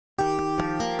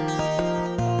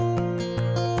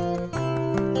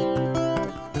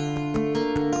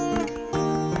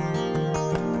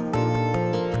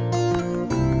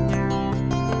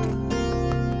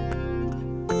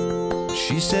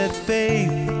said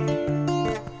faith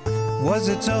was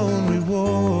its own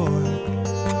reward.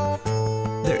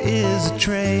 There is a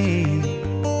train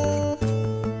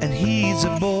and he's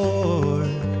aboard.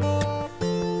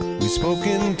 We spoke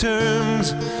in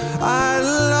terms I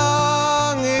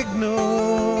long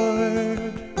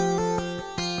ignored.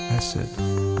 I said,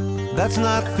 that's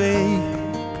not faith,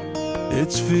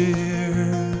 it's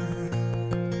fear.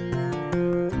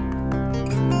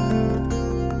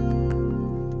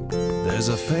 There's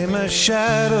a famous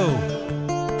shadow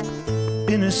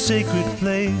in a sacred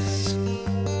place,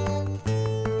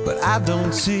 but I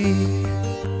don't see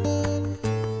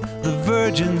the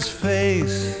Virgin's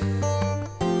face.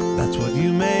 That's what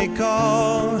you may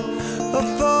call a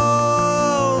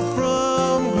fall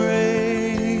from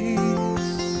grace.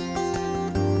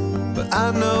 But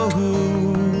I know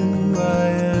who I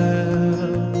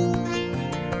am.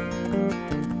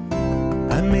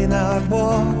 I may not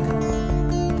walk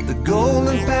the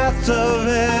golden paths of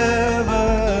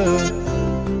heaven,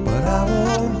 but I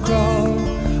won't crawl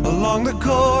along the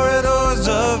corridors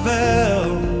of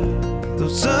hell. Though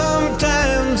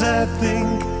sometimes I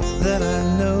think that I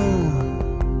know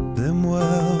them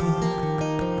well.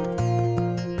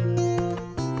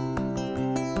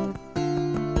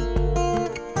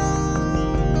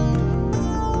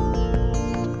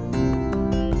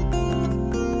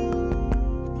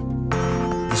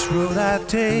 This road I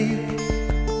take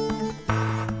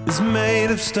is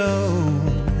made of stone.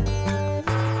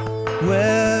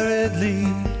 Where it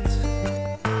leads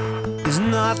is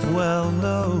not well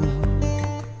known,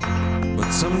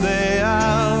 but someday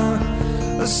I'll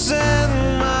ascend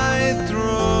my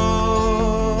throne,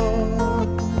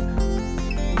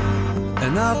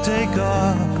 and I'll take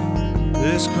off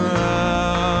this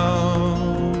crown.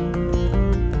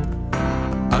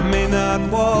 I may not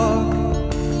walk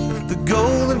the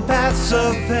golden paths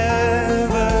of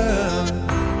heaven,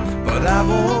 but I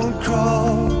won't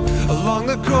crawl along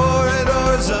the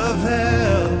corridors of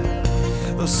hell.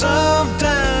 Though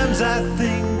sometimes I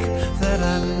think that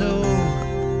I know.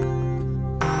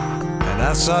 And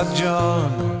I saw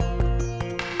John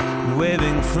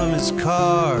waving from his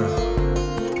car,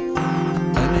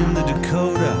 and in the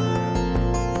Dakota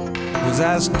was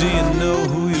asked, do you know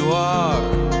who you are?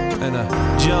 And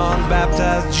John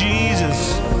baptized Jesus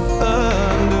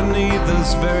underneath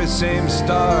those very same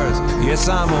stars. Yes,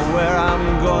 I'm aware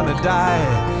I'm gonna die,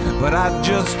 but I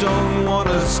just don't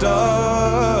wanna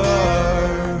starve.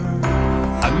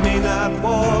 I may not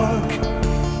walk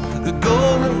the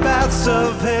golden paths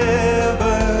of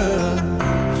heaven,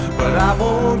 but I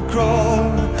won't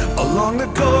crawl along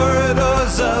the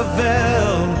corridors of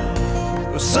hell.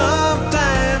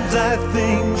 Sometimes I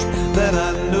think